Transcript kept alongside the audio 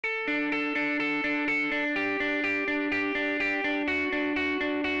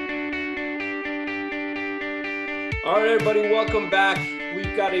All right, everybody, welcome back.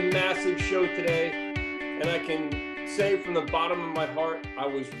 We've got a massive show today, and I can say from the bottom of my heart, I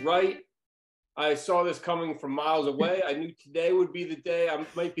was right. I saw this coming from miles away. I knew today would be the day. I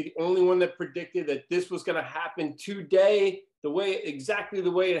might be the only one that predicted that this was going to happen today, exactly the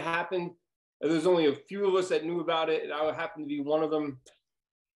way it happened. There's only a few of us that knew about it, and I happened to be one of them.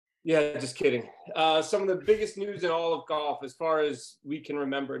 Yeah, just kidding. Some of the biggest news in all of golf, as far as we can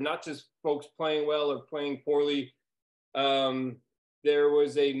remember, not just folks playing well or playing poorly. Um, there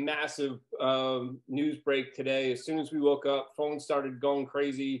was a massive news break today. As soon as we woke up, phones started going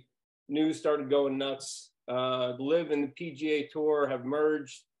crazy, news started going nuts. The LIV and the PGA Tour have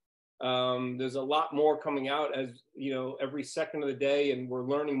merged. There's a lot more coming out, as you know, every second of the day, and we're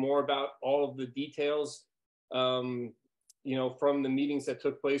learning more about all of the details. From the meetings that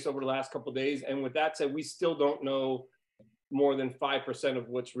took place over the last couple of days. And with that said, we still don't know more than 5% of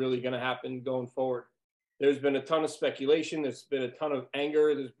what's really going to happen going forward. There's been a ton of speculation. There's been a ton of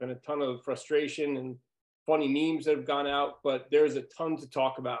anger. There's been a ton of frustration and funny memes that have gone out, but there's a ton to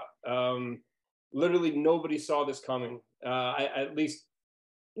talk about. Literally nobody saw this coming. At least,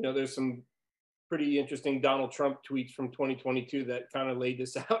 there's some pretty interesting Donald Trump tweets from 2022 that kind of laid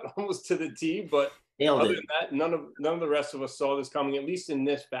this out almost to the T. But Nailed other it. than that, none of the rest of us saw this coming, at least in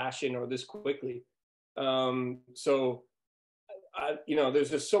this fashion or this quickly. There's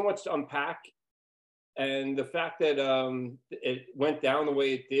just so much to unpack, and the fact that it went down the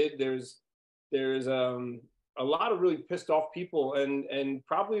way it did, there's a lot of really pissed off people, and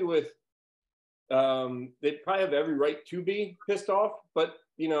probably with they probably have every right to be pissed off, but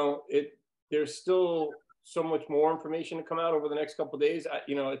there's still so much more information to come out over the next couple of days.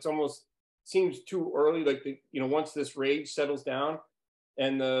 It's almost seems too early. Like once this rage settles down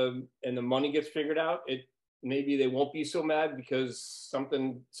and the money gets figured out, maybe they won't be so mad because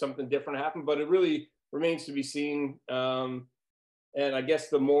something different happened. But it really remains to be seen. And I guess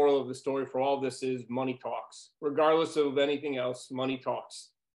the moral of the story for all of this is money talks. Regardless of anything else, money talks.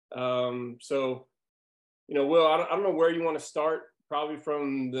 Will, I don't know where you want to start. Probably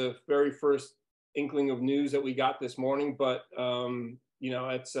from the very first inkling of news that we got this morning, but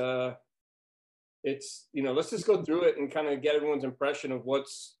let's just go through it and kind of get everyone's impression of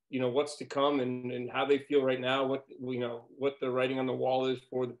what's to come and how they feel right now, what the writing on the wall is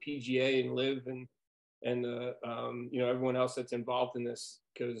for the PGA and LIV and everyone else that's involved in this,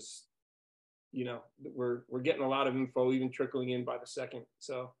 because we're getting a lot of info even trickling in by the second.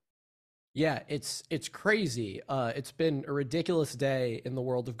 So yeah, it's crazy. It's been a ridiculous day in the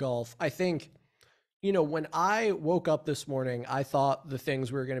world of golf. I think, when I woke up this morning, I thought the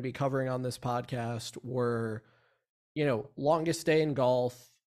things we were going to be covering on this podcast were, longest day in golf,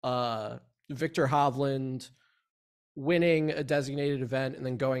 Victor Hovland winning a designated event and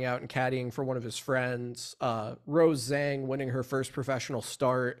then going out and caddying for one of his friends, Rose Zhang winning her first professional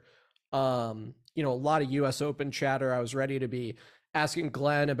start, a lot of US Open chatter. I was ready to be asking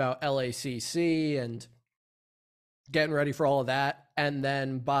Glenn about LACC and getting ready for all of that. And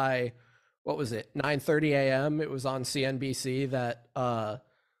then by, 9:30 a.m., it was on CNBC that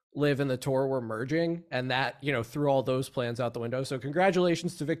LIV and the Tour were merging, and that, threw all those plans out the window. So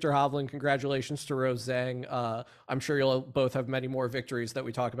congratulations to Victor Hovland. Congratulations to Rose Zhang. I'm sure you'll both have many more victories that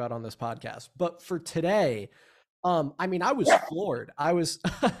we talk about on this podcast. But for today, I was floored. I was,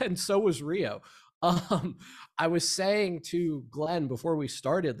 and so was Rio. I was saying to Glenn before we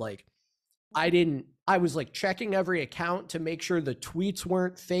started, I was checking every account to make sure the tweets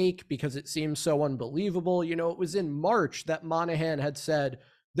weren't fake because it seemed so unbelievable. It was in March that Monahan had said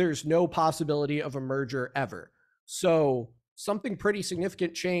there's no possibility of a merger ever. So something pretty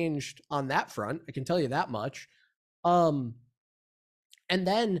significant changed on that front. I can tell you that much. And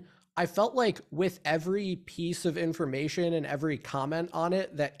then I felt like with every piece of information and every comment on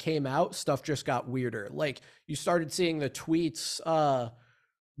it that came out, stuff just got weirder. Like you started seeing the tweets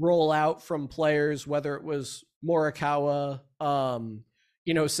roll out from players, whether it was Morikawa,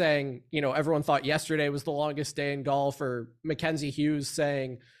 saying, everyone thought yesterday was the longest day in golf, or Mackenzie Hughes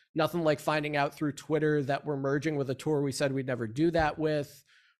saying nothing like finding out through Twitter that we're merging with a tour we said we'd never do that with.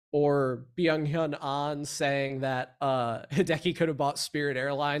 Or Byung-Hyun Ahn saying that Hideki could have bought Spirit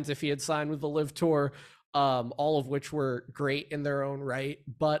Airlines if he had signed with the LIV Tour, all of which were great in their own right.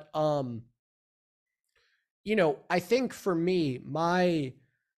 But, I think for me, my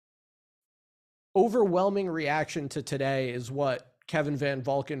overwhelming reaction to today is what Kevin Van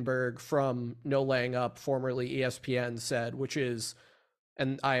Valkenburg from No Laying Up, formerly ESPN, said, which is,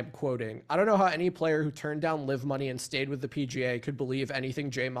 and I am quoting, "I don't know how any player who turned down LIV money and stayed with the PGA could believe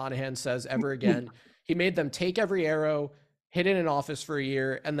anything Jay Monahan says ever again. He made them take every arrow, hid in an office for a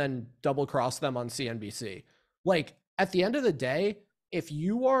year, and then double cross them on CNBC." Like, at the end of the day, if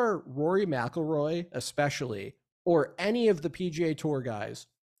you are Rory McIlroy, especially, or any of the PGA Tour guys,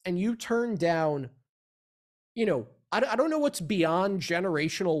 and you turn down, I don't know what's beyond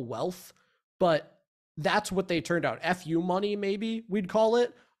generational wealth, but that's what they turned down. FU money, maybe we'd call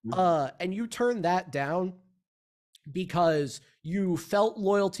it. And you turn that down because you felt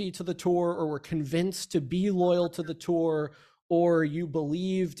loyalty to the tour or were convinced to be loyal to the tour, or you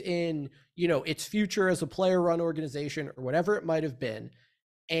believed in, its future as a player run organization or whatever it might have been.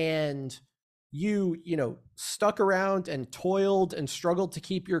 And you stuck around and toiled and struggled to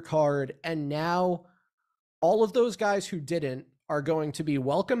keep your card. And now all of those guys who didn't are going to be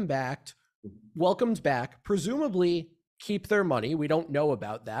welcomed back, presumably keep their money. We don't know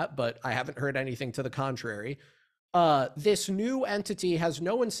about that, but I haven't heard anything to the contrary. This new entity has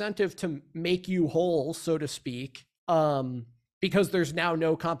no incentive to make you whole, so to speak, because there's now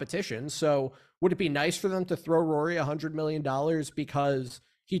no competition. So would it be nice for them to throw Rory $100 million because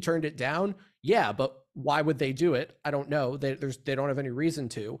he turned it down? Yeah, but why would they do it? I don't know. They don't have any reason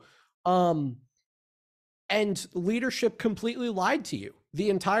to. And leadership completely lied to you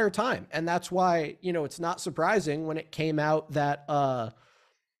the entire time. And that's why, it's not surprising when it came out that,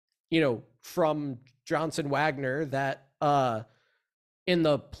 from Johnson Wagner that in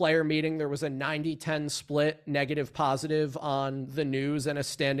the player meeting, there was a 90-10 split, negative positive on the news, and a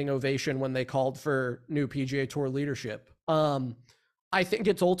standing ovation when they called for new PGA Tour leadership. I think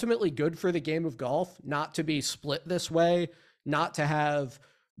it's ultimately good for the game of golf not to be split this way, not to have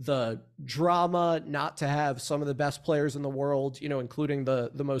the drama, not to have some of the best players in the world, including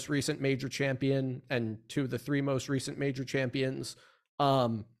the most recent major champion and two of the three most recent major champions,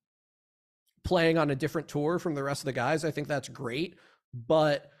 playing on a different tour from the rest of the guys. I think that's great.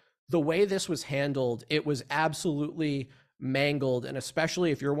 But the way this was handled, it was absolutely mangled. And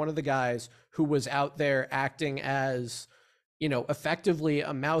especially if you're one of the guys who was out there acting as, effectively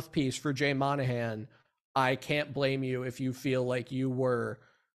a mouthpiece for Jay Monahan, I can't blame you if you feel like you were,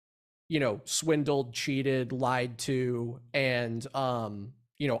 swindled, cheated, lied to. And,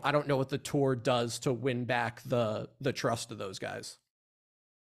 I don't know what the tour does to win back the trust of those guys.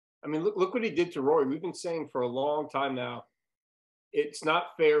 I mean, look what he did to Rory. We've been saying for a long time now, it's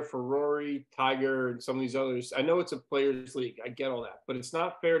not fair for Rory, Tiger, and some of these others. I know it's a players' league. I get all that. But it's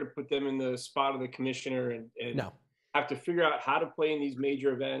not fair to put them in the spot of the commissioner and no. have to figure out how to play in these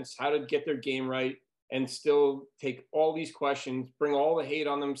major events, how to get their game right, and still take all these questions, bring all the hate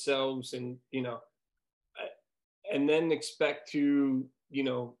on themselves, and, and then expect to,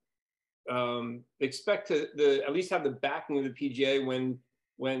 expect to at least have the backing of the PGA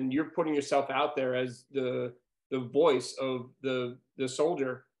when you're putting yourself out there as the voice of the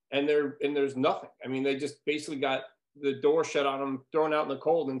soldier, and there's nothing. I mean, they just basically got the door shut on them, thrown out in the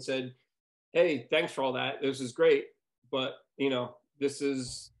cold, and said, "Hey, thanks for all that. This is great, but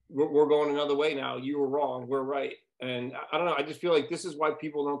we're going another way now. You were wrong. We're right." And I don't know. I just feel like this is why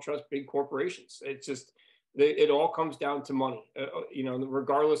people don't trust big corporations. It's just it all comes down to money.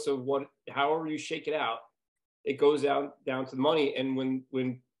 Regardless of however you shake it out, it goes down to the money. And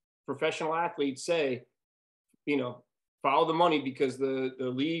when professional athletes say, follow the money because the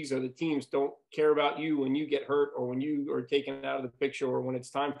leagues or the teams don't care about you when you get hurt or when you are taken out of the picture or when it's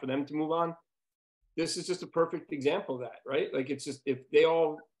time for them to move on. This is just a perfect example of that, right? Like, it's just, if they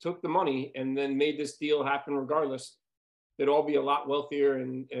all took the money and then made this deal happen regardless, they'd all be a lot wealthier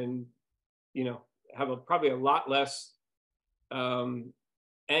and have probably a lot less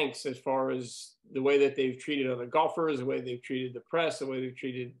angst as far as the way that they've treated other golfers, the way they've treated the press, the way they've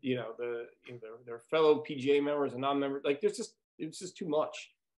treated, their fellow PGA members and non-members. Like, it's just too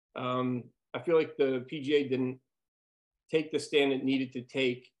much. I feel like the PGA didn't take the stand it needed to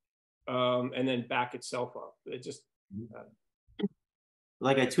take, and then back itself up. It just,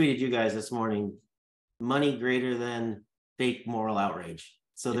 like I tweeted you guys this morning, money greater than fake moral outrage.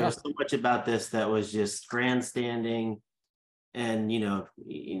 So there was so much about this that was just grandstanding. And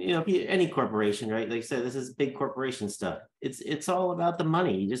any corporation, right? Like I said, this is big corporation stuff. It's all about the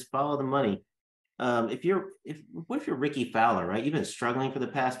money. You just follow the money. What if you're Ricky Fowler, right? You've been struggling for the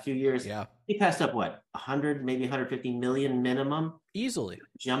past few years. Yeah. He passed up 100, maybe 150 million minimum. Easily.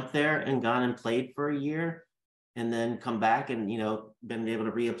 Jumped there and gone and played for a year, and then come back and been able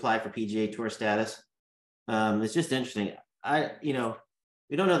to reapply for PGA Tour status. It's just interesting.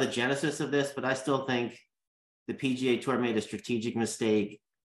 We don't know the genesis of this, but I still think the PGA Tour made a strategic mistake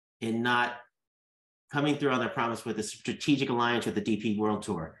in not coming through on their promise with a strategic alliance with the DP World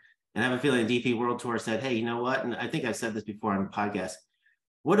Tour. And I have a feeling the DP World Tour said, hey, you know what? And I think I've said this before on the podcast.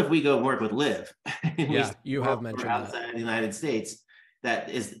 What if we go work with LIV? Yeah, you have mentioned outside that. the United States.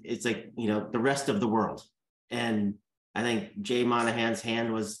 It's like, the rest of the world. And I think Jay Monahan's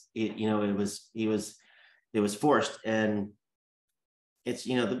hand was, it was forced. And it's,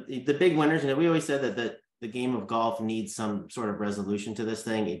 the big winners, we always said that the game of golf needs some sort of resolution to this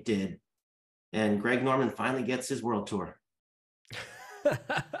thing. It did. And Greg Norman finally gets his world tour.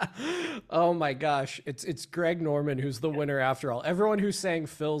 Oh my gosh, it's Greg Norman who's the winner after all. Everyone who's saying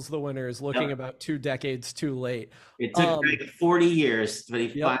Phil's the winner is looking about 2 decades too late. It took Greg 40 years, but he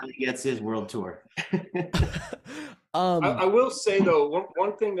Yep. finally gets his world tour. I will say though,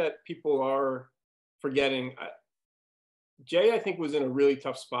 one thing that people are forgetting, Jay, I think, was in a really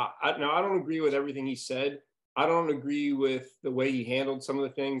tough spot. Now, I don't agree with everything he said. I don't agree with the way he handled some of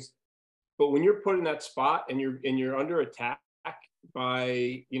the things. But when you're put in that spot and you're under attack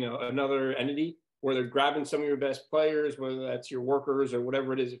by another entity, where they're grabbing some of your best players, whether that's your workers or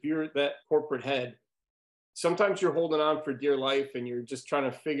whatever it is, if you're that corporate head, sometimes you're holding on for dear life and you're just trying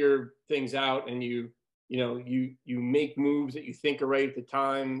to figure things out, and you make moves that you think are right at the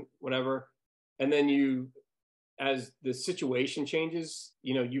time, whatever, and then as the situation changes,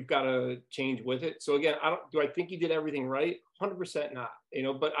 you've got to change with it. So again, do I think he did everything right? 100% not.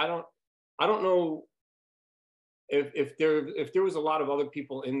 But I don't know if there was a lot of other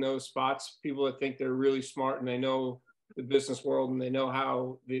people in those spots, people that think they're really smart and they know the business world and they know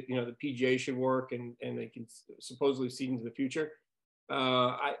how the PGA should work, and they can supposedly see into the future.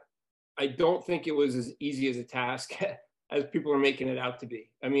 I don't think it was as easy as a task as people are making it out to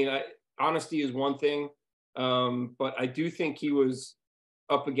be. I mean, honesty is one thing, but I do think he was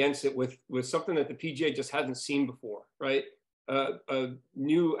up against it with something that the PGA just hasn't seen before, right? A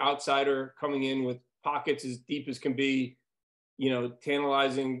new outsider coming in with pockets as deep as can be,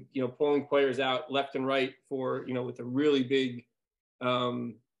 tantalizing, pulling players out left and right for, with a really big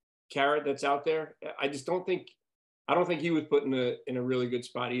carrot that's out there. I don't think he was put in a really good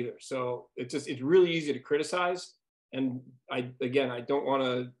spot either. So it's really easy to criticize. And I don't want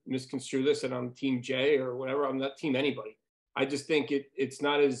to misconstrue this that I'm team Jay or whatever. I'm not team anybody. I just think it's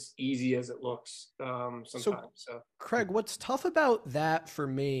not as easy as it looks sometimes. So Craig, what's tough about that for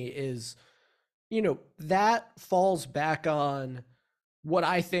me is, that falls back on what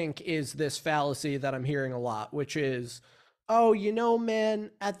I think is this fallacy that I'm hearing a lot, which is, oh,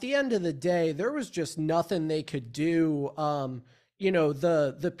 man, at the end of the day, there was just nothing they could do. The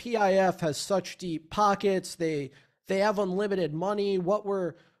PIF has such deep pockets. They have unlimited money. What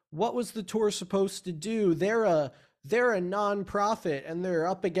was the tour supposed to do? They're a nonprofit and they're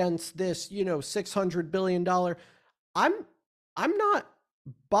up against this, $600 billion. I'm not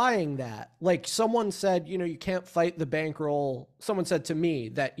buying that. Like someone said, you can't fight the bankroll. Someone said to me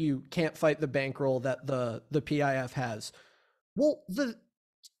that you can't fight the bankroll that the PIF has. Well,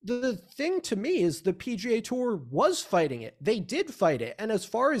 the thing to me is the PGA Tour was fighting it. They did fight it. And as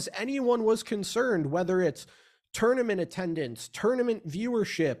far as anyone was concerned, whether it's tournament attendance, tournament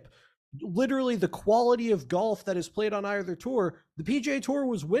viewership, literally the quality of golf that is played on either tour, the PGA Tour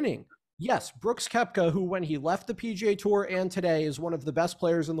was winning. Yes, Brooks Koepka, who when he left the PGA Tour and today is one of the best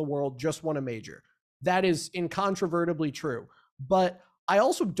players in the world, just won a major. That is incontrovertibly true. But I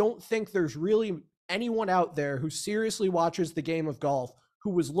also don't think there's really anyone out there who seriously watches the game of golf who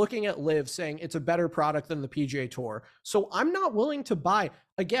was looking at LIV saying it's a better product than the PGA Tour. So I'm not willing to buy.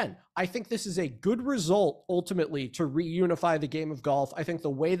 Again, I think this is a good result ultimately to reunify the game of golf. I think the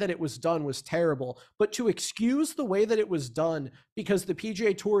way that it was done was terrible, but to excuse the way that it was done because the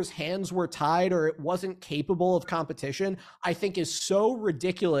PGA Tour's hands were tied or it wasn't capable of competition, I think is so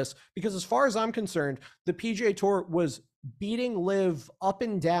ridiculous, because as far as I'm concerned, the PGA Tour was beating LIV up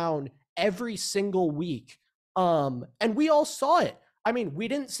and down every single week. And we all saw it. I mean, we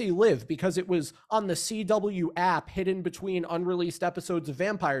didn't see LIV because it was on the CW app hidden between unreleased episodes of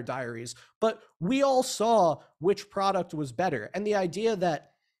Vampire Diaries, but we all saw which product was better. And the idea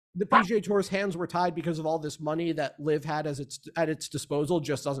that the PGA Tour's hands were tied because of all this money that LIV had at its disposal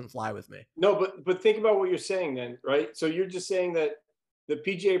just doesn't fly with me. No, but think about what you're saying then, right? So you're just saying that the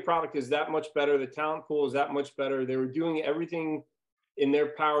PGA product is that much better, the talent pool is that much better. They were doing everything in their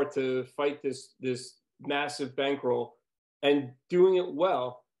power to fight this massive bankroll and doing it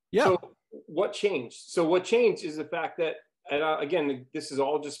well. Yeah. So what changed? So what changed is the fact that, and again, this is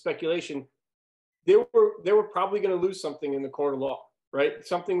all just speculation, they were probably going to lose something in the court of law, right?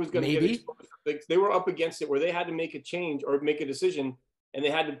 Something was going to get exposed. They were up against it where they had to make a change or make a decision, and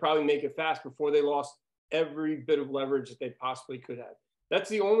they had to probably make it fast before they lost every bit of leverage that they possibly could have. That's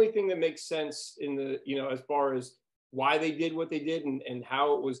the only thing that makes sense in the, as far as why they did what they did and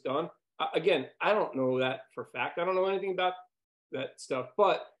how it was done. Again, I don't know that for a fact. I don't know anything about that stuff.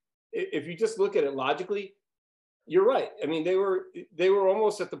 But if you just look at it logically, You're right. I mean, they were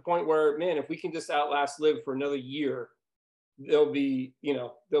almost at the point where, man, if we can just outlast LIV for another year, they'll be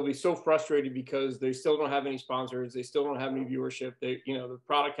so frustrated because they still don't have any sponsors. They still don't have any viewership. The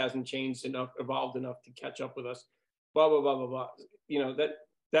product hasn't changed enough, evolved enough to catch up with us. Blah, blah, blah, blah, blah.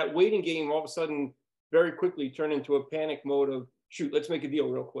 That waiting game all of a sudden very quickly turned into a panic mode of, shoot, let's make a deal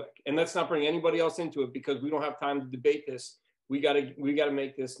real quick. And let's not bring anybody else into it because we don't have time to debate this. We gotta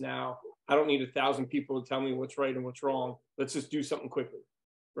make this now. I don't need 1,000 people to tell me what's right and what's wrong. Let's just do something quickly.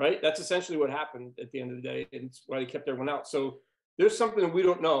 Right? That's essentially what happened at the end of the day. And it's why they kept everyone out. So there's something that we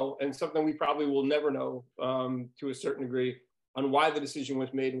don't know and something we probably will never know to a certain degree on why the decision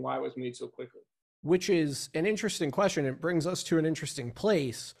was made and why it was made so quickly. Which is an interesting question. It brings us to an interesting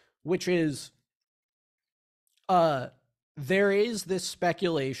place, which is there is this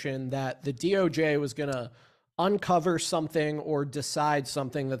speculation that the DOJ was going to uncover something or decide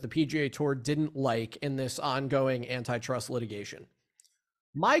something that the PGA Tour didn't like in this ongoing antitrust litigation.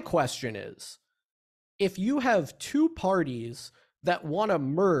 My question is, if you have two parties that want to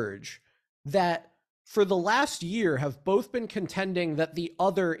merge that for the last year have both been contending that the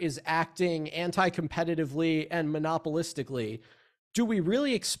other is acting anti-competitively and monopolistically, do we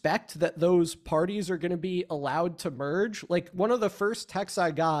really expect that those parties are going to be allowed to merge? Like, one of the first texts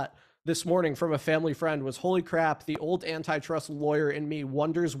I got this morning from a family friend was, holy crap, the old antitrust lawyer in me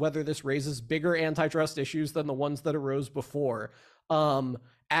wonders whether this raises bigger antitrust issues than the ones that arose before.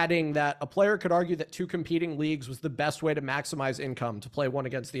 Adding that a player could argue that two competing leagues was the best way to maximize income, to play one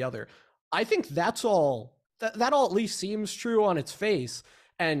against the other. I think that's all, that all at least seems true on its face.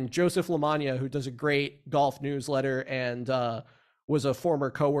 And Joseph Lamagna, who does a great golf newsletter and was a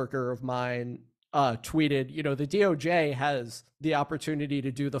former coworker of mine, tweeted, the DOJ has the opportunity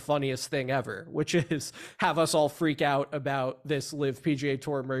to do the funniest thing ever, which is have us all freak out about this LIV PGA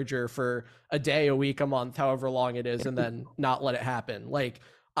Tour merger for a day, a week, a month, however long it is, and then not let it happen. Like,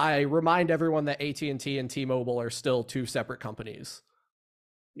 I remind everyone that AT&T and T-Mobile are still two separate companies.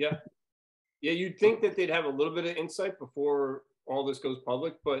 Yeah. Yeah, you'd think that they'd have a little bit of insight before all this goes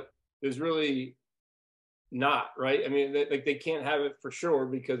public, but there's really not, right? I mean, they can't have it for sure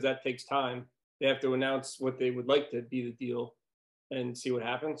because that takes time. They have to announce what they would like to be the deal and see what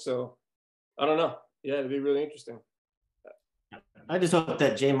happens. So I don't know. Yeah, it'd be really interesting. I just hope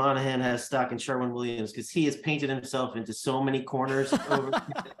that Jay Monahan has stock in Sherwin-Williams because he has painted himself into so many corners over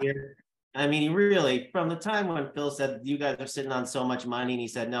the year. I mean, he really, from the time when Phil said, you guys are sitting on so much money, and he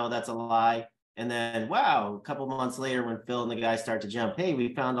said, no, that's a lie. And then, wow, a couple months later when Phil and the guys start to jump, hey,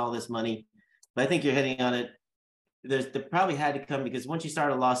 we found all this money. But I think you're hitting on it. There probably had to come because once you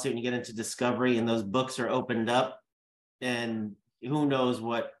start a lawsuit and you get into discovery and those books are opened up, and who knows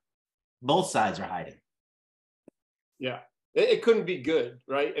what both sides are hiding. Yeah. It couldn't be good,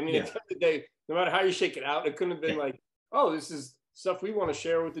 right? I mean, at the end of the day, no matter how you shake it out, it couldn't have been like, oh, this is stuff we want to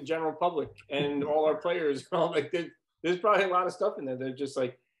share with the general public and all our players. Like, there's probably a lot of stuff in there. They're just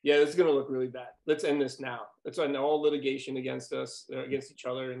like, yeah, this is going to look really bad. Let's end this now. Let's end all litigation against us, against each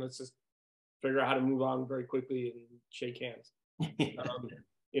other, and let's just figure out how to move on very quickly and shake hands.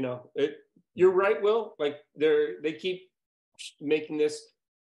 You're right, Will. Like, they keep making this.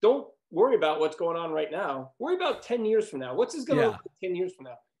 Don't worry about what's going on right now. Worry about 10 years from now. What's this going to look like 10 years from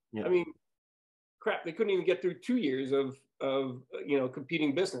now? Yeah. I mean, crap, they couldn't even get through 2 years of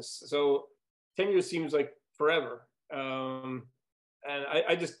competing business. So 10 years seems like forever. And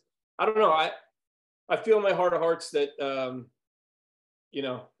I don't know. I feel in my heart of hearts that,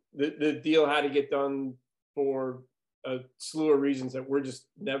 the deal had to get done for a slew of reasons that we're just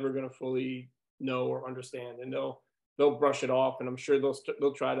never going to fully know or understand. And they'll brush it off. And I'm sure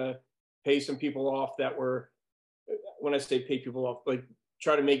they'll try to pay some people off that were, when I say pay people off, like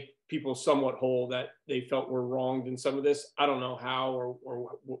try to make people somewhat whole that they felt were wronged in some of this. I don't know how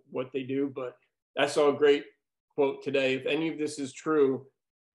or what they do, but I saw a great quote today. If any of this is true,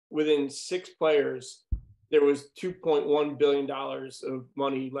 within 6 players, there was $2.1 billion of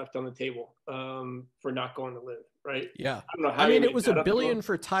money left on the table for not going to LIV, right? Yeah. I don't know how it was $1 billion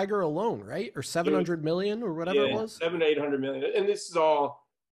for Tiger alone, right? Or 700 million or whatever it was. 700 to 800 million. And this is all,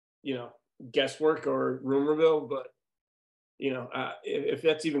 guesswork or rumorville, but if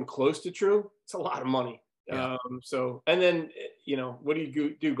that's even close to true, it's a lot of money. Yeah. And then, what do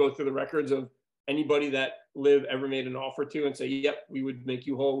you do? Go through the records of anybody that LIV ever made an offer to and say, yep, we would make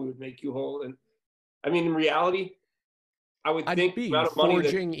you whole. We would make you whole. And I mean, in reality, I'd think be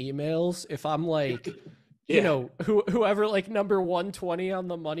forging emails if I'm like, whoever like number 120 on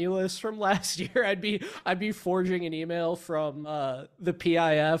the money list from last year, I'd be forging an email from the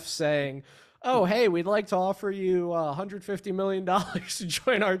PIF saying, oh, hey, we'd like to offer you $150 million to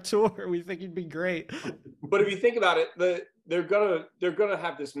join our tour. We think you'd be great. But if you think about it, they're gonna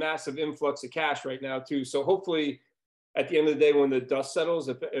have this massive influx of cash right now too. So hopefully, at the end of the day, when the dust settles,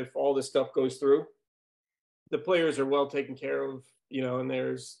 if all this stuff goes through, the players are well taken care of, and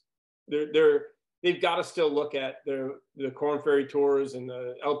they've got to still look at the Corn Ferry Tours and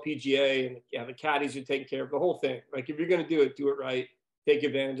the LPGA, and the caddies are taking care of the whole thing. Like, if you're going to do it right. Take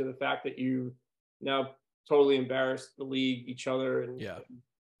advantage of the fact that you now totally embarrassed the league, each other, and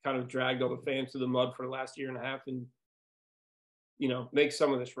kind of dragged all the fans through the mud for the last year and a half, and make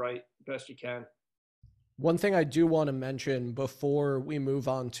some of this right best you can. One thing I do want to mention before we move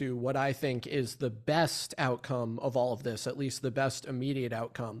on to what I think is the best outcome of all of this, at least the best immediate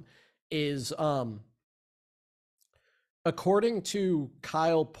outcome, is according to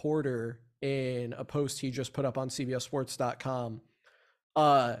Kyle Porter in a post he just put up on CBSSports.com,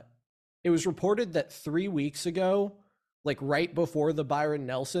 it was reported that 3 weeks ago, like right before the Byron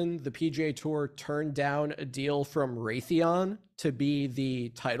Nelson, the PGA Tour turned down a deal from Raytheon to be the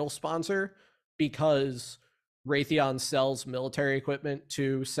title sponsor because Raytheon sells military equipment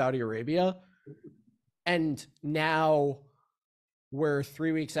to Saudi Arabia. And now we're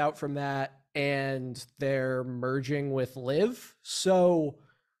 3 weeks out from that, and they're merging with LIV. So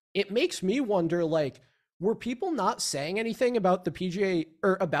it makes me wonder, like, were people not saying anything about the PGA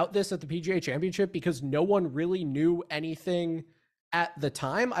or about this at the PGA Championship because no one really knew anything at the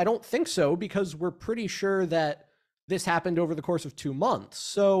time? I don't think so, because we're pretty sure that this happened over the course of 2 months.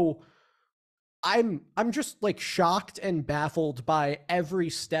 So I'm just like shocked and baffled by every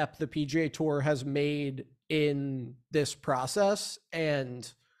step the PGA Tour has made in this process.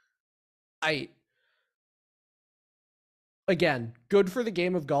 And again, good for the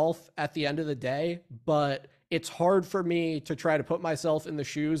game of golf at the end of the day, but it's hard for me to try to put myself in the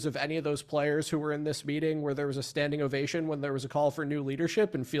shoes of any of those players who were in this meeting where there was a standing ovation when there was a call for new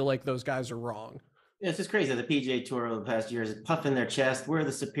leadership and feel like those guys are wrong. Yeah, it's just crazy. The PGA Tour over the past years is puffing their chest. We're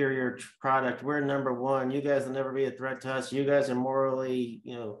the superior product. We're number one. You guys will never be a threat to us. You guys are morally,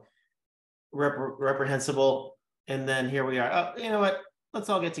 reprehensible. And then here we are. Oh, you know what? Let's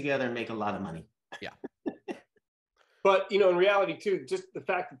all get together and make a lot of money. Yeah. But, in reality, too, just the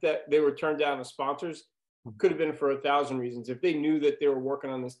fact that they were turned down as sponsors could have been for 1,000 reasons. If they knew that they were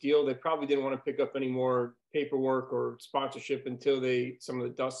working on this deal, they probably didn't want to pick up any more paperwork or sponsorship until some of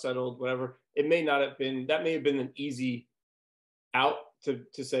the dust settled, whatever. It may not have been, that may have been an easy out to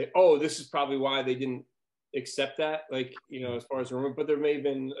say, oh, this is probably why they didn't accept that, like, as far as rumor, but there may have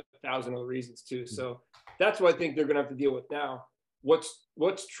been 1,000 other reasons too. So that's what I think they're going to have to deal with now.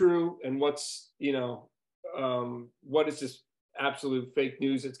 What's true and what's, what is just absolute fake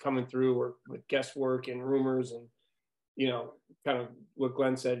news that's coming through, or with guesswork and rumors, and kind of what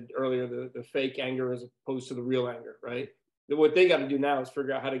Glenn said earlier, the fake anger as opposed to the real anger, right? What they got to do now is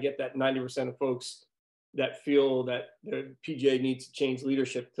figure out how to get that 90% of folks that feel that the PGA needs to change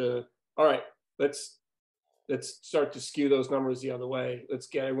leadership to, all right, let's start to skew those numbers the other way. Let's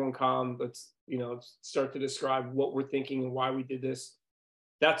get everyone calm. Let's start to describe what we're thinking and why we did this.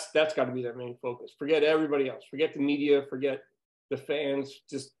 That's got to be their main focus. Forget everybody else. Forget the media. Forget the fans.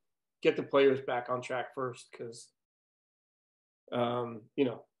 Just get the players back on track first, because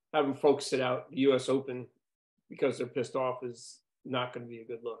having folks sit out the U.S. Open because they're pissed off is not going to be a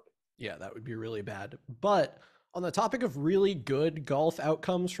good look. Yeah, that would be really bad. But on the topic of really good golf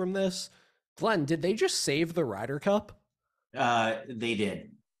outcomes from this, Glenn, did they just save the Ryder Cup? They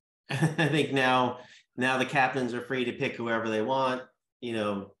did. I think now the captains are free to pick whoever they want.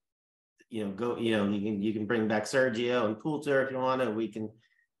 Go. You can bring back Sergio and Poulter if you want to. The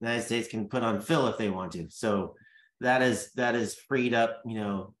United States can put on Phil if they want to. So that is freed up,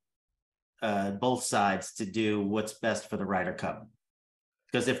 both sides to do what's best for the Ryder Cup.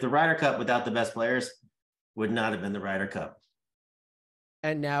 Because if the Ryder Cup without the best players would not have been the Ryder Cup.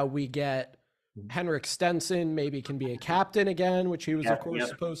 And now we get Henrik Stenson maybe can be a captain again, which he was, of course,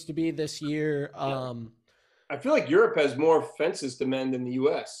 supposed to be this year. I feel like Europe has more fences to mend than the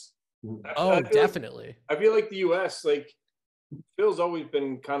U.S. Definitely. I feel like the U.S., like, Phil's always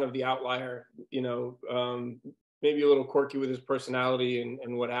been kind of the outlier, maybe a little quirky with his personality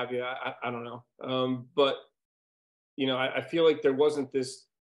and what have you. I don't know. But, I feel like there wasn't this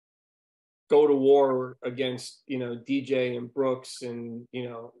go to war against, DJ and Brooks and,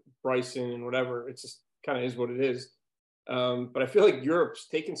 Bryson and whatever. It just kind of is what it is. But I feel like Europe's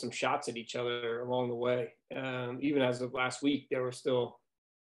taken some shots at each other along the way. Even as of last week, they were still,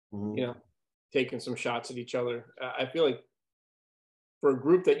 taking some shots at each other. I feel like for a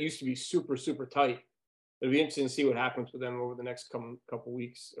group that used to be super, super tight, it'll be interesting to see what happens with them over the next couple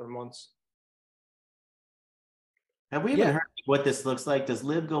weeks or months. Have we even heard what this looks like? Does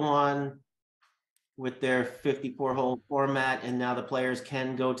LIV go on with their 54-hole format, and now the players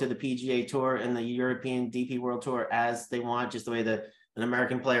can go to the PGA Tour and the European DP World Tour as they want, just the way that an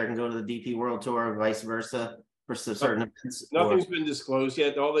American player can go to the DP World Tour or vice versa for certain events? Nothing's been disclosed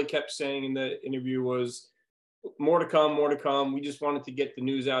yet. All they kept saying in the interview was more to come, more to come. We just wanted to get the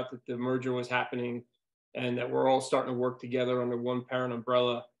news out that the merger was happening and that we're all starting to work together under one parent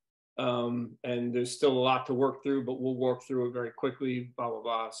umbrella. And there's still a lot to work through, but we'll work through it very quickly, blah, blah,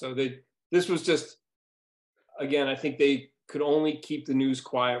 blah. So this was just, again, I think they could only keep the news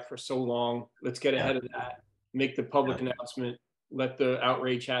quiet for so long. Let's get ahead of that, make the public announcement, let the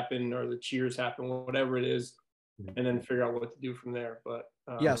outrage happen or the cheers happen, whatever it is, and then figure out what to do from there. But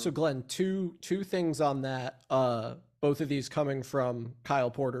yeah, so Glenn, two things on that. Both of these coming from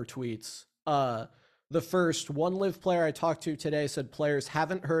Kyle Porter tweets. The first, one LIV player I talked to today said players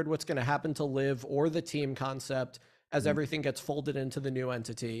haven't heard what's going to happen to LIV or the team concept as everything gets folded into the new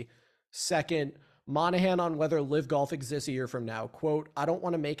entity. Second, Monahan on whether LIV Golf exists a year from now. Quote, I don't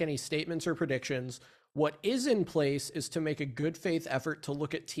want to make any statements or predictions. What is in place is to make a good faith effort to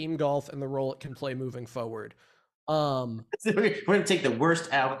look at team golf and the role it can play moving forward. We're going to take the worst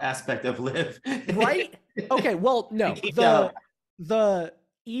aspect of LIV. Right? Okay, well, no.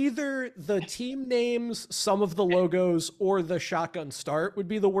 Either the team names, some of the logos, or the shotgun start would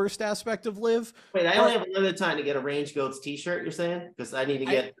be the worst aspect of LIV. Wait, I only have a limited time to get a Range Goats t-shirt, you're saying? Because I need to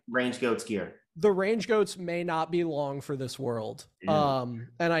get Range Goats gear. The Range Goats may not be long for this world. And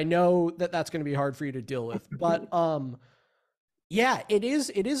I know that that's going to be hard for you to deal with. But yeah, it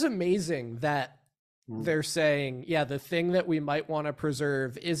is amazing that they're saying, yeah, the thing that we might want to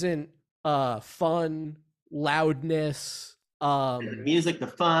preserve isn't fun, loudness, the music, the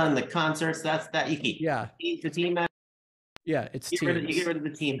fun, the concerts, that's that you keep. Yeah. The team. Yeah, it's you get rid of the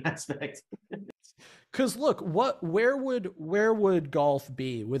team aspect. Because look, where would golf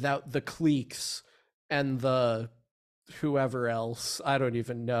be without the cliques and the whoever else? I don't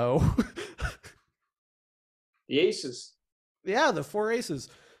even know. The aces. Yeah, the 4 aces.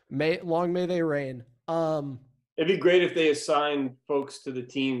 Long may they reign. It'd be great if they assigned folks to the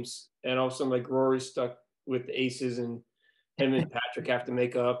teams, and all of a sudden, like Rory stuck with the aces, and him and Patrick have to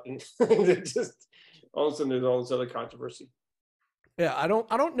make up, and just all of a sudden there's all this other controversy. Yeah, I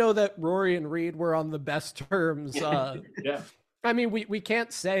don't know that Rory and Reed were on the best terms. Yeah, I mean, we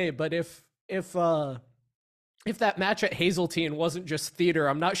can't say, but if that match at Hazeltine wasn't just theater,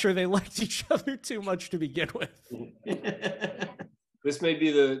 I'm not sure they liked each other too much to begin with. This may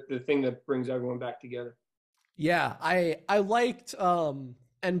be the thing that brings everyone back together. Yeah, I liked,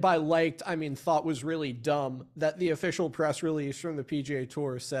 and by liked, I mean thought was really dumb, that the official press release from the PGA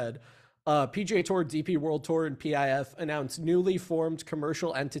Tour said, PGA Tour, DP World Tour, and PIF announced newly formed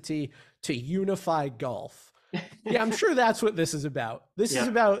commercial entity to unify golf. Yeah, I'm sure that's what this is about. This is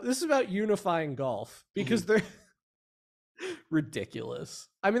about unifying golf, because they're ridiculous.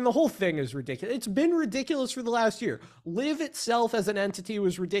 I mean, the whole thing is ridiculous. It's been ridiculous for the last year. LIV itself as an entity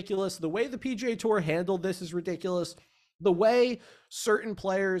was ridiculous. The way the PGA Tour handled this is ridiculous. The way certain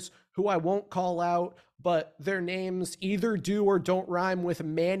players, who I won't call out, but their names either do or don't rhyme with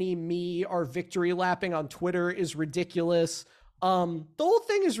Manny Me, are victory lapping on Twitter is ridiculous. The whole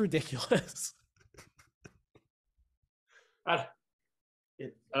thing is ridiculous. I don't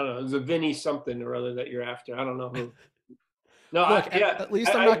know. There's a Vinny something or other that you're after. I don't know who. No, look, at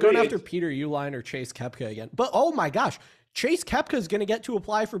least I'm not going after Peter Uihlein or Chase Koepka again. But oh my gosh, Chase Koepka is going to get to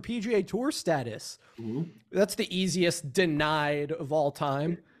apply for PGA Tour status. That's the easiest denied of all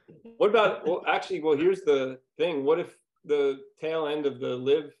time. What about? Well, here's the thing. What if the tail end of the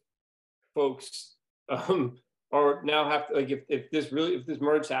LIV folks are now have to, like, if this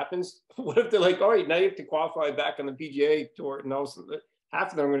merge happens, what if they're like, all right, now you have to qualify back on the PGA Tour, and all of a sudden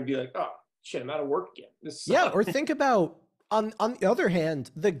half of them are going to be like, oh shit, I'm out of work again. Yeah, or think about on the other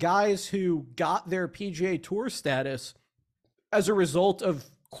hand, the guys who got their PGA Tour status as a result of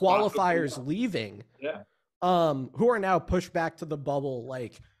qualifiers leaving, who are now pushed back to the bubble.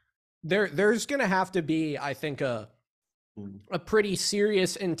 Like there's going to have to be, I think, a pretty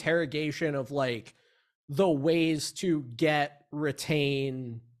serious interrogation of like the ways to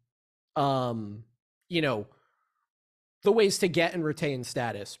retain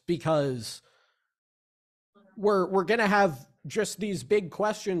status, because we're going to have just these big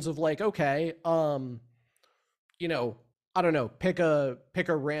questions of like, okay, I don't know, pick a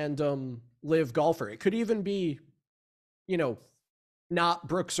random LIV golfer. It could even be, not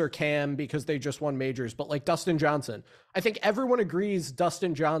Brooks or Cam because they just won majors, but like Dustin Johnson. I think everyone agrees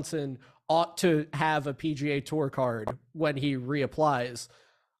Dustin Johnson ought to have a PGA Tour card when he reapplies.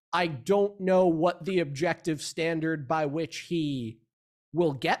 I don't know what the objective standard by which he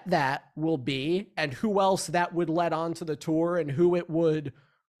will get that will be, and who else that would let onto the tour, and who it would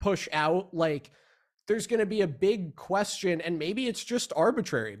push out. Like, there's going to be a big question, and maybe it's just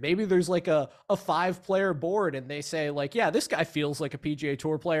arbitrary. Maybe there's like a 5-player board, and they say like, yeah, this guy feels like a PGA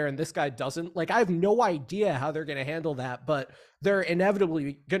Tour player and this guy doesn't. Like, I have no idea how they're going to handle that, but there are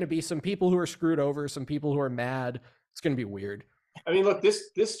inevitably going to be some people who are screwed over, some people who are mad. It's going to be weird. I mean, look,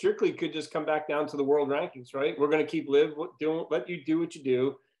 this strictly could just come back down to the world rankings, right? We're going to keep let you do what you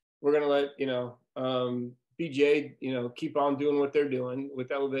do. We're going to let, PGA, keep on doing what they're doing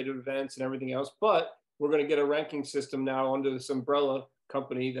with elevated events and everything else. But we're going to get a ranking system now under this umbrella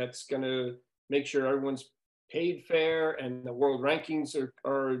company that's going to make sure everyone's paid fair, and the world rankings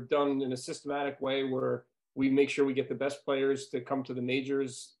are done in a systematic way where we make sure we get the best players to come to the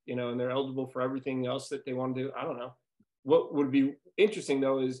majors, and they're eligible for everything else that they want to do. I don't know. What would be interesting,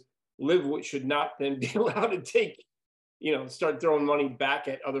 though, is LIV should not then be allowed to take, start throwing money back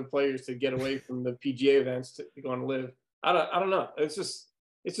at other players to get away from the PGA events to go on LIV. I don't know. It's just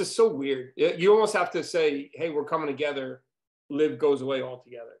so weird. You almost have to say, hey, we're coming together. LIV goes away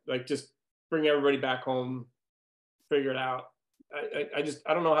altogether. Like, just bring everybody back home, figure it out. I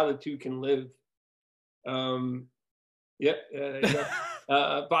don't know how the two can live. But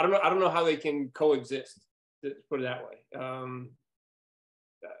I don't know how they can coexist. To put it that way.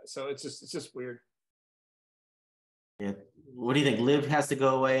 So it's just weird. Yeah. What do you think? LIV has to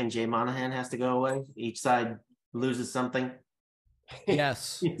go away and Jay Monahan has to go away? Each side loses something?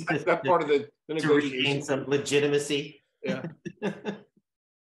 Yes. That's part of the negotiation. To regain some legitimacy. Yeah.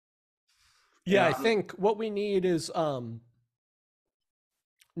 Yeah, I think what we need is no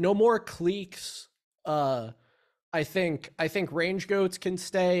more cliques. I think range goats can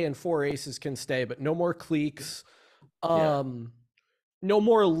stay and 4 aces can stay, but no more cliques. No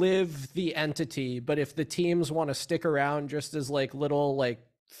more LIV the entity, but if the teams want to stick around just as like little like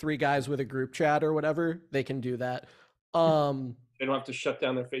 3 guys with a group chat or whatever, they can do that. They don't have to shut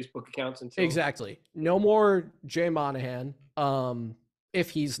down their Facebook accounts until exactly. No more Jay Monahan. If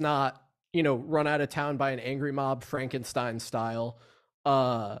he's not, run out of town by an angry mob Frankenstein style.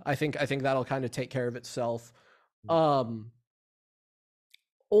 I think that'll kind of take care of itself. Only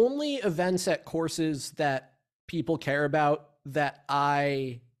events at courses that people care about that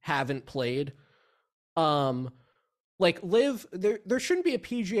I haven't played. Like LIV, there shouldn't be a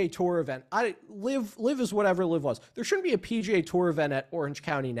PGA Tour event. LIV is whatever LIV was. There shouldn't be a PGA Tour event at Orange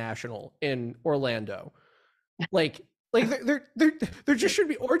County National in Orlando. Like there just should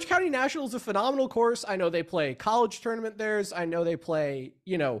be. Orange County National is a phenomenal course. I know they play college tournament theirs. I know they play,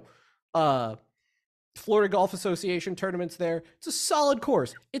 Florida Golf Association tournaments there. It's a solid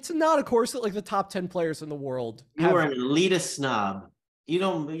course. It's not a course that like the top 10 players in the world have. You are an elitist snob.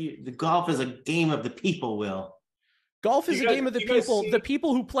 The golf is a game of the people, Will. Golf is a game of the people. The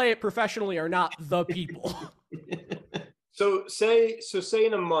people who play it professionally are not the people. So say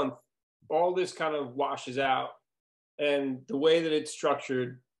in a month, all this kind of washes out, and the way that it's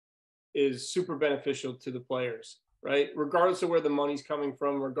structured is super beneficial to the players, right? Regardless of where the money's coming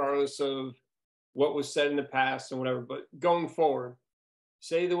from, regardless of what was said in the past and whatever, but going forward,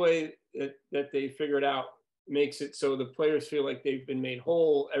 say the way that they figure it out makes it so the players feel like they've been made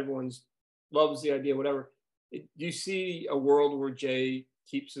whole. Everyone's loves the idea, whatever. Do you see a world where Jay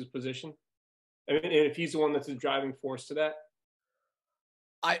keeps his position? I mean, and if he's the one that's a driving force to that?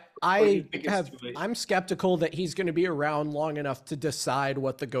 I'm skeptical that he's going to be around long enough to decide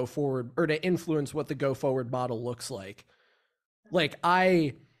what the go forward or to influence what the go forward model looks like. Like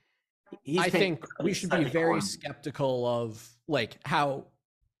I think we should be very skeptical of like how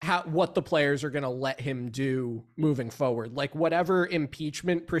what the players are going to let him do moving forward. Like whatever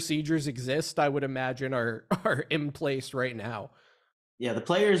impeachment procedures exist, I would imagine are in place right now. Yeah, the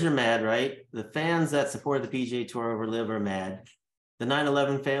players are mad, right? The fans that support the PGA Tour over LIV are mad. The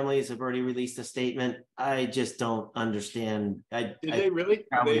 9/11 families have already released a statement. I just don't understand. Did they really?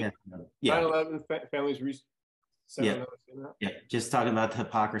 Yeah. 9/11 families. Yeah, just talking about the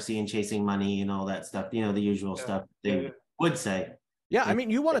hypocrisy and chasing money and all that stuff. The usual stuff they would say. Yeah, I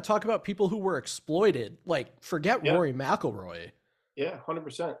mean, you want to talk about people who were exploited? Like, forget Rory McIlroy. Yeah,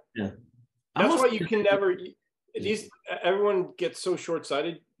 100%. Yeah, that's why you can never. Everyone gets so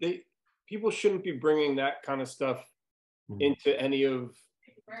short-sighted. People shouldn't be bringing that kind of stuff into any of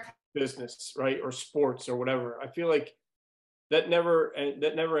business, right, or sports or whatever. I feel like that never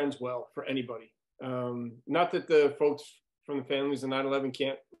ends well for anybody. Not that the folks from the families of 9/11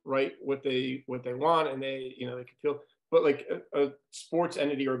 can't write what they want and they can feel, but like a sports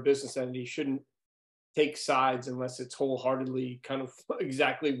entity or a business entity shouldn't take sides unless it's wholeheartedly kind of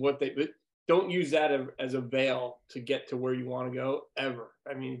exactly what they. But don't use that as a veil to get to where you want to go ever.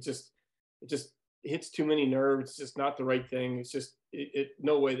 I mean, it just hits too many nerves. It's just not the right thing. It's just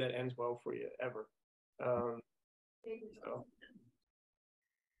no way that ends well for you ever. So.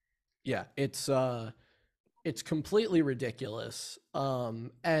 Yeah, it's completely ridiculous.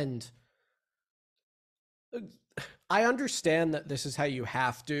 And I understand that this is how you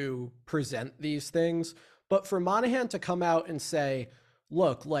have to present these things, but for Monahan to come out and say,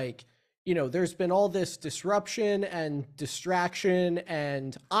 look, like, you know, there's been all this disruption and distraction,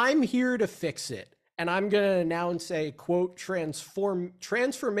 and I'm here to fix it. And I'm going to announce a quote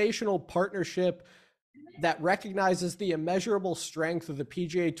transformational partnership that recognizes the immeasurable strength of the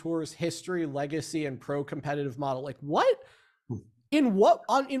PGA Tour's history, legacy, and pro-competitive model. Like, what?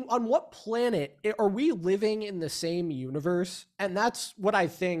 On what planet are we living in the same universe? And that's what I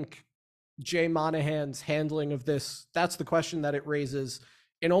think Jay Monahan's handling of this, that's the question that it raises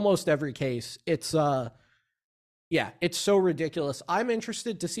in almost every case. It's it's so ridiculous. I'm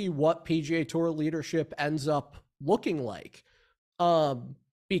interested to see what PGA Tour leadership ends up looking like.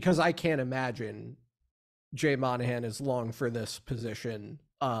 Because I can't imagine Jay Monahan is long for this position.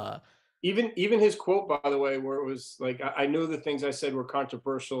 Even his quote, by the way, where it was like, I know the things I said were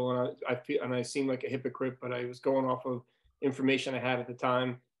controversial, and I seemed like a hypocrite, but I was going off of information I had at the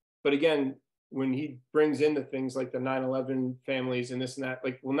time. But again, when he brings in the things like the 9/11 families and this and that,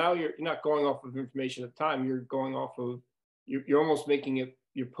 like, well, now you're not going off of information at the time. You're going off of, you're almost making it,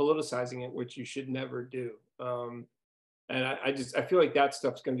 you're politicizing it, which you should never do. And I feel like that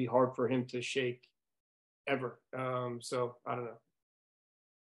stuff's going to be hard for him to shake ever. So I don't know.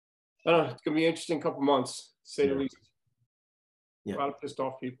 It's going to be an interesting couple months, to say the least. Yeah. A lot of pissed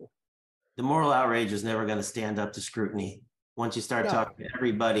off people. The moral outrage is never going to stand up to scrutiny. Once you start talking to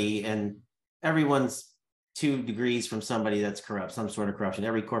everybody, and everyone's 2 degrees from somebody that's corrupt, some sort of corruption.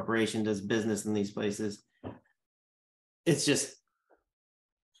 Every corporation does business in these places. It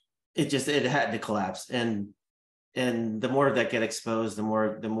had to collapse. And the more that get exposed, the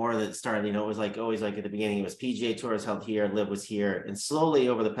more that started, you know, it was like always like at the beginning, it was PGA Tour was held here, LIV was here. And slowly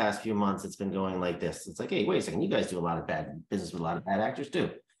over the past few months, it's been going like this. It's like, hey, wait a second, you guys do a lot of bad business with a lot of bad actors too.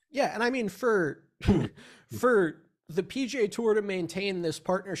 Yeah. And I mean, for the PGA Tour to maintain this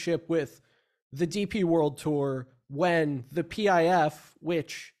partnership with the DP World Tour when the PIF,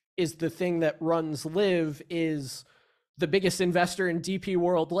 which is the thing that runs LIV, is the biggest investor in DP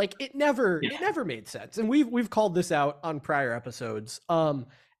World, like it never made sense. And we've called this out on prior episodes. And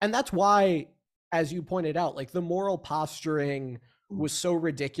that's why, as you pointed out, like the moral posturing was so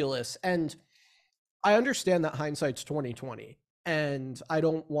ridiculous. And I understand that hindsight's 2020, and I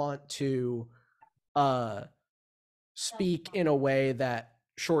don't want to speak in a way that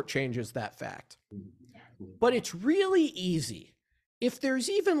shortchanges that fact. But it's really easy. If there's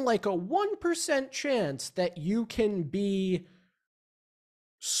even like a 1% chance that you can be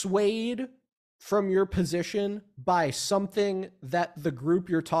swayed from your position by something that the group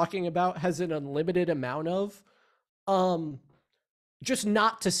you're talking about has an unlimited amount of, just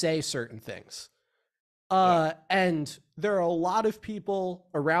not to say certain things. And there are a lot of people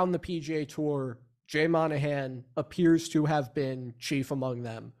around the PGA Tour, Jay Monahan appears to have been chief among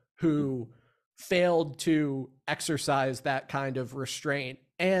them, who failed to exercise that kind of restraint.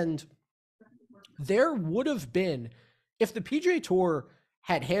 And there would have been, if the PGA Tour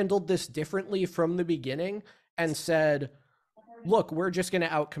had handled this differently from the beginning and said, look, we're just going to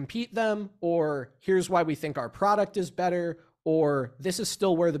outcompete them, or here's why we think our product is better, or this is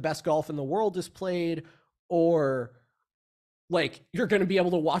still where the best golf in the world is played, or like you're going to be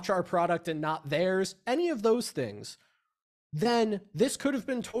able to watch our product and not theirs, any of those things, then this could have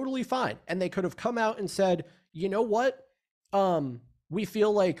been totally fine. And they could have come out and said, you know what? We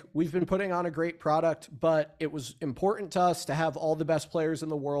feel like we've been putting on a great product, but it was important to us to have all the best players in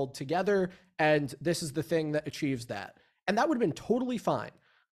the world together. And this is the thing that achieves that. And that would have been totally fine.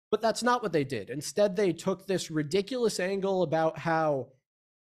 But that's not what they did. Instead, they took this ridiculous angle about how,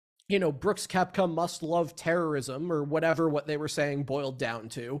 you know, Brooks Koepka must love terrorism, or whatever what they were saying boiled down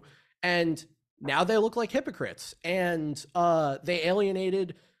to. And now they look like hypocrites, and they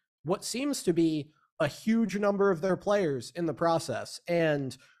alienated what seems to be a huge number of their players in the process.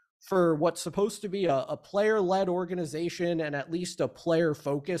 And for what's supposed to be a player-led organization and at least a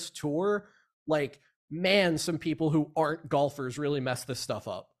player-focused tour, like, man, some people who aren't golfers really mess this stuff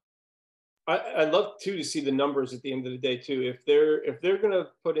up. I'd love too to see the numbers at the end of the day too. If they're going to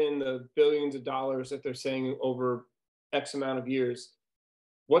put in the billions of dollars that they're saying over X amount of years,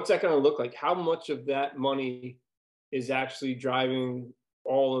 what's that going to look like? How much of that money is actually driving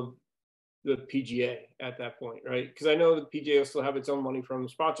all of the PGA at that point, right? Because I know the PGA will still have its own money from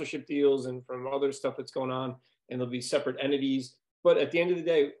sponsorship deals and from other stuff that's going on, and there'll be separate entities. But at the end of the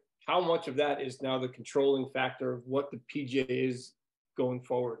day, how much of that is now the controlling factor of what the PGA is going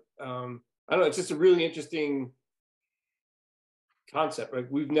forward? I don't know. It's just a really interesting concept. Like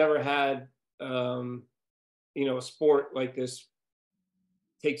we've never had, a sport like this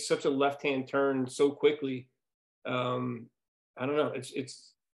take such a left-hand turn so quickly. I don't know.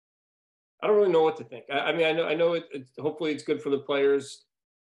 I don't really know what to think. I mean, I know it's hopefully it's good for the players.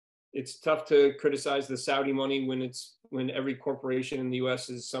 It's tough to criticize the Saudi money when every corporation in the U.S.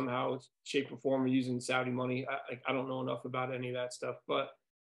 is somehow, shape, or form using Saudi money. I don't know enough about any of that stuff, but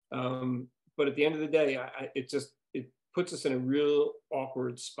at the end of the day, it puts us in a real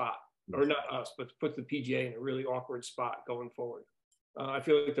awkward spot, or not us, but puts the PGA in a really awkward spot going forward. I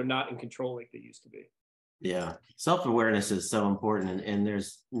feel like they're not in control like they used to be. Yeah, self-awareness is so important, and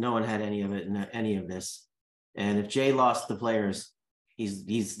there's no one had any of it in any of this. And if Jay lost the players,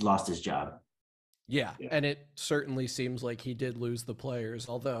 he's lost his job. Yeah, and it certainly seems like he did lose the players.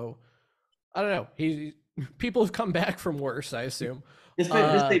 Although, I don't know, people have come back from worse, I assume. This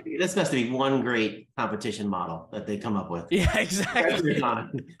has to be one great competition model that they come up with. Yeah, exactly.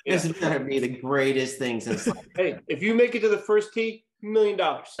 This is going to be the greatest thing since. Hey, if you make it to the first tee, $1 million.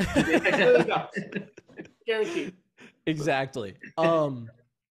 $1 million. Guaranteed. Exactly.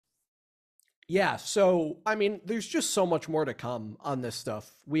 Yeah, so I mean, there's just so much more to come on this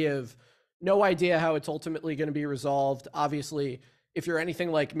stuff. We have no idea how it's ultimately going to be resolved. Obviously, if you're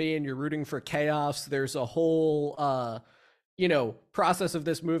anything like me and you're rooting for chaos, there's a whole process of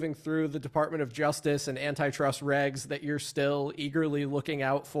this moving through the Department of Justice and antitrust regs that you're still eagerly looking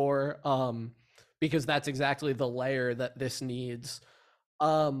out for, because that's exactly the layer that this needs.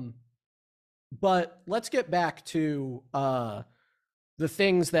 But let's get back to the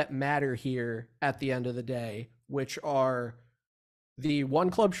things that matter here at the end of the day, which are the one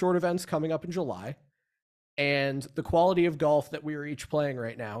club short events coming up in July and the quality of golf that we are each playing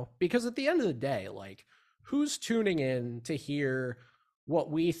right now. Because at the end of the day, like, who's tuning in to hear what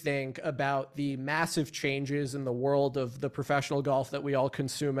we think about the massive changes in the world of the professional golf that we all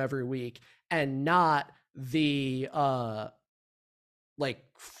consume every week, and not the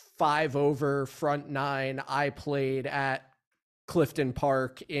 5 over front 9 I played at Clifton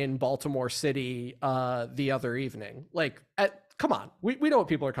Park in Baltimore City the other evening? Come on, we know what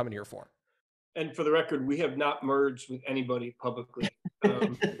people are coming here for. And for the record, we have not merged with anybody publicly.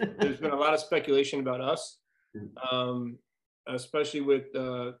 There's been a lot of speculation about us, especially with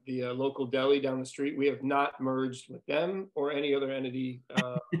the local deli down the street. We have not merged with them or any other entity,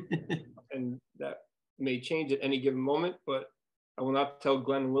 and that may change at any given moment, but I will not tell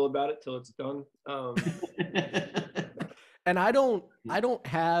Glenn and Will about it till it's done. And I don't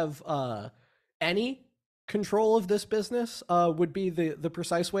have any control of this business, would be the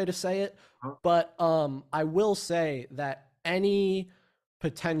precise way to say it. But I will say that any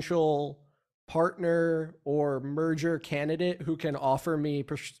potential partner or merger candidate who can offer me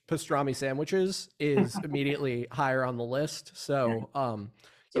pastrami sandwiches is immediately higher on the list. So,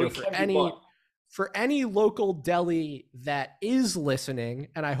 for any local deli that is listening,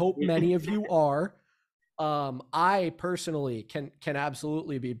 and I hope many of you are, I personally can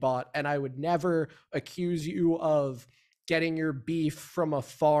absolutely be bought, and I would never accuse you of getting your beef from a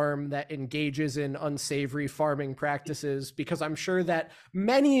farm that engages in unsavory farming practices, because I'm sure that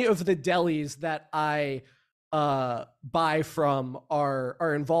many of the delis that I buy from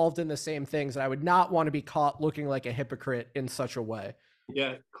are involved in the same things, and I would not want to be caught looking like a hypocrite in such a way.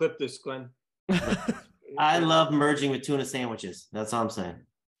 Yeah, clip this, Glenn. I love merging with tuna sandwiches. That's all I'm saying.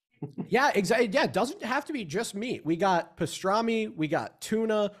 Yeah, exactly. Yeah, it doesn't have to be just meat. We got pastrami, we got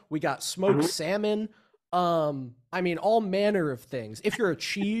tuna, we got smoked salmon. I mean, all manner of things. If you're a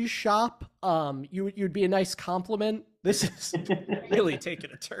cheese shop, you'd be a nice compliment. This is really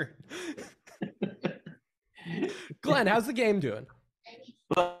taking a turn. Glenn, how's the game doing?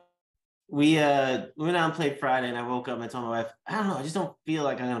 Well, we went out and played Friday, and I woke up and I told my wife, I don't know, I just don't feel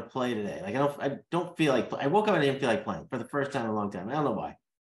like I'm gonna play today. Like I don't feel like I woke up and I didn't feel like playing for the first time in a long time. I don't know why.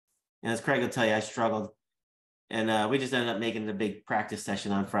 And as Craig will tell you, I struggled, and we just ended up making it a big practice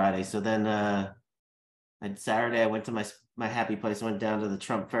session on Friday. So then on Saturday, I went to my happy place. I went down to the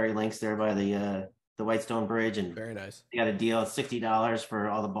Trump Ferry Links there by the Whitestone Bridge, and very nice. They got a deal at $60 for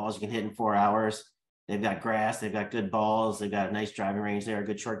all the balls you can hit in 4 hours. They've got grass, they've got good balls, they've got a nice driving range there, a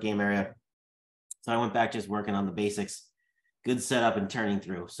good short game area. So I went back just working on the basics, good setup and turning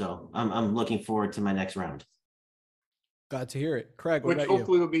through. So I'm looking forward to my next round. Glad to hear it. Craig, what Which about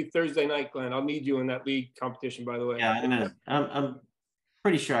hopefully will be Thursday night, Glenn. I'll need you in that league competition, by the way. Yeah, I'm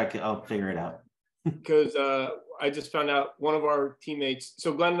Pretty sure I'll figure it out. Because I just found out one of our teammates.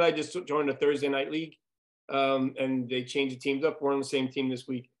 So Glenn and I just joined a Thursday night league, and they changed the teams up. We're on the same team this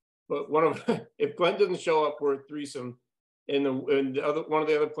week. But if Glenn doesn't show up, we're a threesome. And one of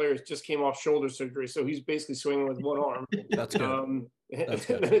the other players just came off shoulder surgery, so he's basically swinging with one arm. That's good. That's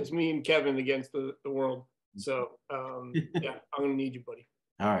good. And it's me and Kevin against the world. So yeah, I'm gonna need you, buddy.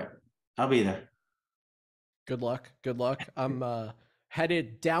 All right, I'll be there. Good luck. Good luck. I'm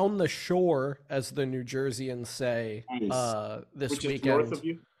headed down the shore, as the New Jerseyans say, this Which weekend. Is north of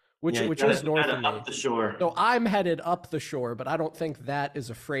you? Which Yeah, is north of me. Up the shore. So I'm headed up the shore, but I don't think that is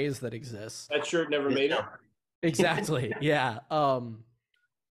a phrase that exists. That shirt never made it. Exactly. Yeah.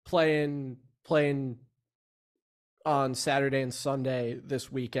 Playing on Saturday and Sunday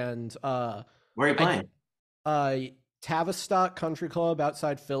this weekend. Where are you playing? Tavistock Country Club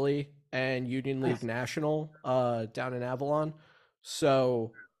outside Philly and Union League National down in Avalon.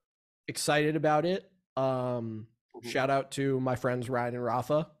 So excited about it. Shout out to my friends Ryan and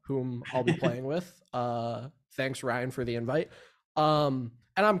Rafa, whom I'll be playing with. Thanks Ryan for the invite.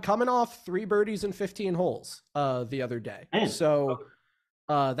 And I'm coming off 3 birdies and 15 holes the other day. So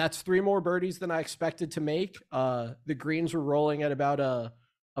that's 3 more birdies than I expected to make. The greens were rolling at about a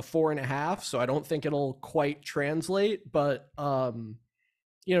 4.5, so I don't think it'll quite translate, but 2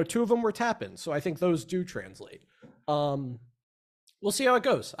 of them were tapping, so I think those do translate. We'll see how it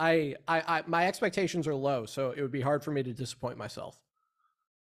goes. I my expectations are low, so it would be hard for me to disappoint myself.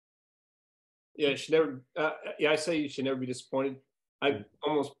 Yeah, you should never. I say you should never be disappointed. I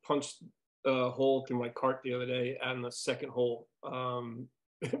almost punched a hole through my cart the other day on the second hole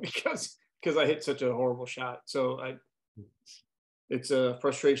because I hit such a horrible shot. So it's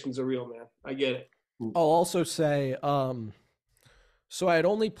frustrations are real, man. I get it. I'll also say, so I had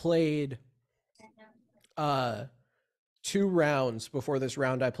only played 2 rounds before this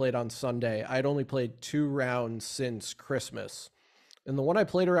round I played on Sunday. I had only played 2 rounds since Christmas. And the one I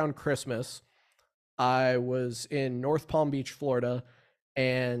played around Christmas, I was in North Palm Beach, Florida,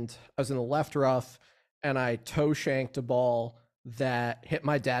 and I was in the left rough, and I toe shanked a ball that hit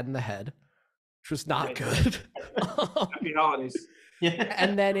my dad in the head, which was not good. Happy holidays.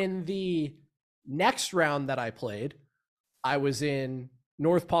 And then in the next round that I played, I was in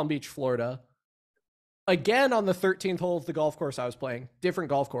North Palm Beach, Florida, again on the 13th hole of the golf course I was playing, different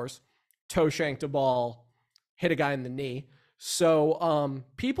golf course, toe shanked a ball, hit a guy in the knee. So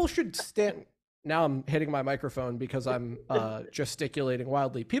people should stand. Now I'm hitting my microphone because I'm gesticulating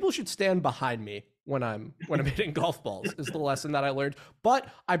wildly. People should stand behind me when I'm hitting golf balls, is the lesson that I learned. But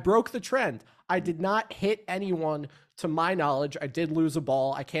I broke the trend. I did not hit anyone to my knowledge. I did lose a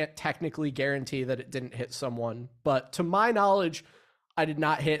ball. I can't technically guarantee that it didn't hit someone, but to my knowledge, I did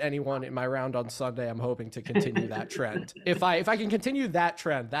not hit anyone in my round on Sunday. I'm hoping to continue that trend. If I can continue that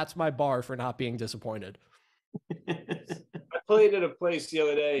trend, that's my bar for not being disappointed. I played at a place the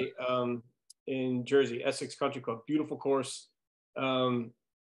other day in Jersey, Essex Country Club, beautiful course. And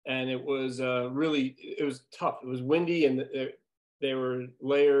it was it was tough. It was windy, and they were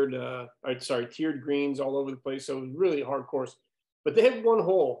layered, tiered greens all over the place. So it was really a hard course. But they had one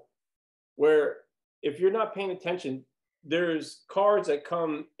hole where if you're not paying attention, there's cars that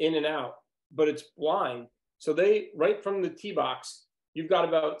come in and out, but it's blind. So right from the tee box, you've got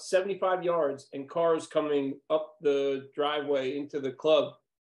about 75 yards and cars coming up the driveway into the club,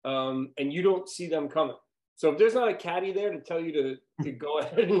 and you don't see them coming. So if there's not a caddy there to tell you to go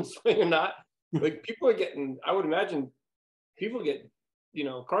ahead and swing or not, like people are getting, I would imagine people get,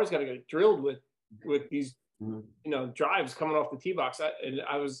 cars got to get drilled with these, drives coming off the tee box.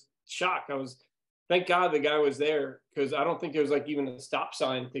 I was shocked. Thank God the guy was there, because I don't think there was like even a stop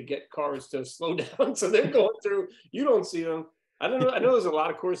sign to get cars to slow down. So they're going through, you don't see them. I don't know. I know there's a lot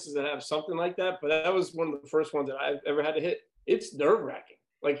of courses that have something like that, but that was one of the first ones that I've ever had to hit. It's nerve wracking.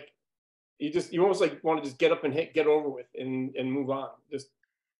 Like you almost like want to just get up and get over with and move on. Just,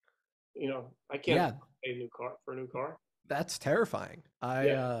 I can't pay a new car. That's terrifying.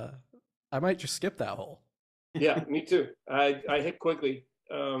 I might just skip that hole. Yeah, me too. I hit quickly,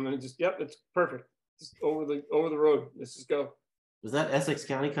 and it's perfect. Just over the road. Let's just go. Was that Essex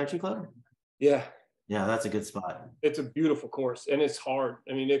County Country Club? Yeah. Yeah, that's a good spot. It's a beautiful course, and it's hard.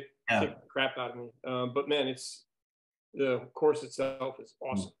 I mean, it kicked the crap out of me. But man, the course itself is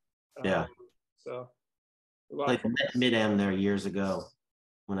awesome. Yeah. So like Mid-Am there years ago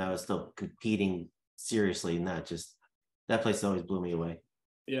when I was still competing seriously, and that place always blew me away.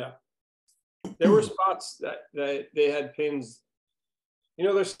 Yeah. There were spots that they had pins.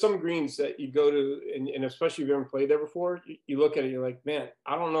 There's some greens that you go to, and especially if you haven't played there before, you look at it, you're like, man,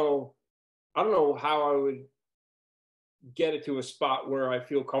 I don't know how I would get it to a spot where I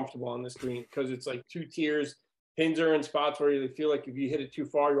feel comfortable on this green, because it's like 2 tiers. Pins are in spots where you feel like if you hit it too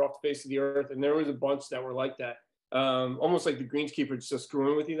far, you're off the face of the earth. And there was a bunch that were like that. Almost like the greenskeeper just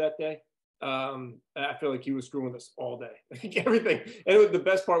screwing with you that day. I feel like he was screwing with us all day. Like everything. And the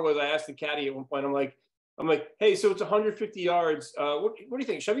best part was I asked the caddy at one point, I'm like, hey, so it's 150 yards. What do you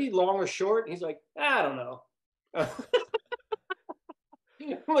think? Should I be long or short? And he's like, I don't know. I'm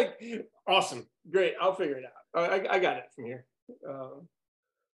like, awesome. Great. I'll figure it out. I got it from here.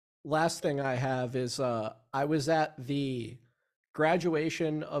 Last thing I have is I was at the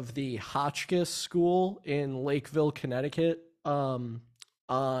graduation of the Hotchkiss School in Lakeville, Connecticut on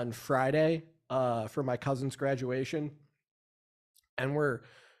Friday for my cousin's graduation. And we're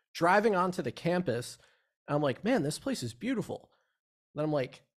driving onto the campus. And I'm like, man, this place is beautiful. Then I'm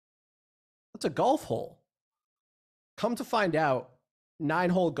like, that's a golf hole. Come to find out,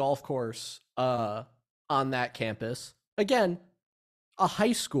 9-hole golf course on that campus. Again, a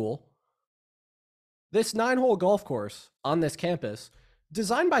high school. This 9-hole golf course on this campus,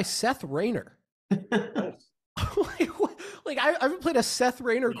 designed by Seth Rayner. Like I haven't played a Seth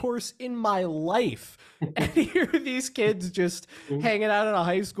Rayner course in my life. And here are these kids just hanging out in a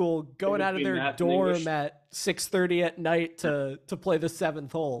high school, going out of their dorm at 6:30 at night to play the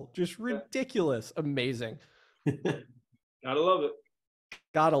 7th hole. Just ridiculous. Amazing. Gotta love it.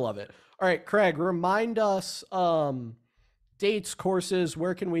 Gotta love it. All right, Craig, remind us dates, courses,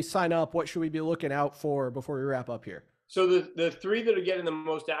 where can we sign up? What should we be looking out for before we wrap up here? So the 3 that are getting the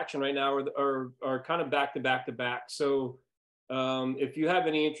most action right now are kind of back to back to back. So if you have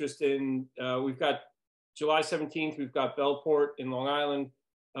any interest in, we've got July 17th, we've got Bellport in Long Island.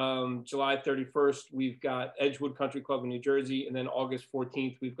 July 31st, we've got Edgewood Country Club in New Jersey. And then August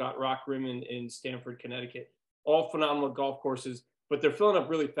 14th, we've got Rock Rim in Stamford, Connecticut. All phenomenal golf courses, but they're filling up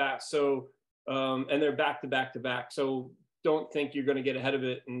really fast. So, and they're back to back to back. So don't think you're going to get ahead of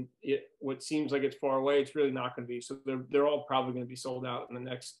it. And what seems like it's far away, it's really not going to be. So they're all probably going to be sold out in the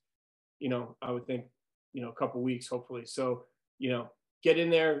next, I would think, a couple of weeks, hopefully. So, get in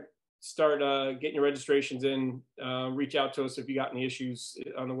there, start getting your registrations in, reach out to us if you got any issues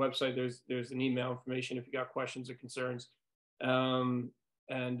on the website. There's an email information if you got questions or concerns.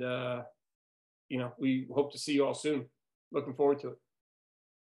 We hope to see you all soon. Looking forward to it.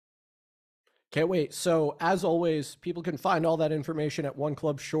 Can't wait. So as always, people can find all that information at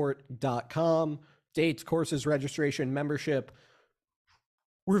oneclubshort.com. Dates, courses, registration, membership.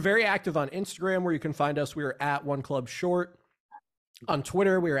 We're very active on Instagram, where you can find us. We are at oneclubshort. On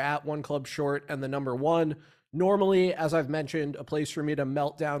Twitter, we are at oneclubshort and the number 1. Normally, as I've mentioned, a place for me to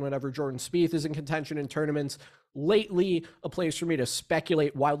melt down whenever Jordan Spieth is in contention in tournaments. Lately, a place for me to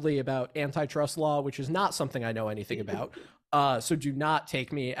speculate wildly about antitrust law, which is not something I know anything about. So do not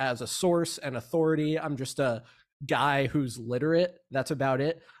take me as a source and authority. I'm just a guy who's literate. That's about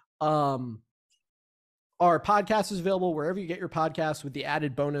it. Our podcast is available wherever you get your podcasts, with the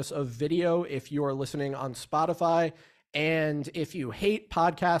added bonus of video if you are listening on Spotify. And if you hate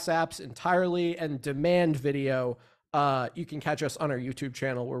podcast apps entirely and demand video, you can catch us on our YouTube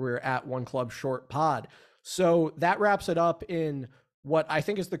channel, where we're at One Club Short Pod. So that wraps it up in what I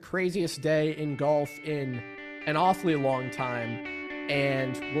think is the craziest day in golf in an awfully long time.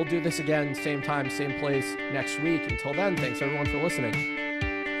 And we'll do this again, same time, same place next week. Until then, thanks everyone for listening.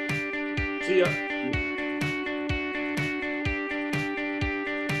 See ya.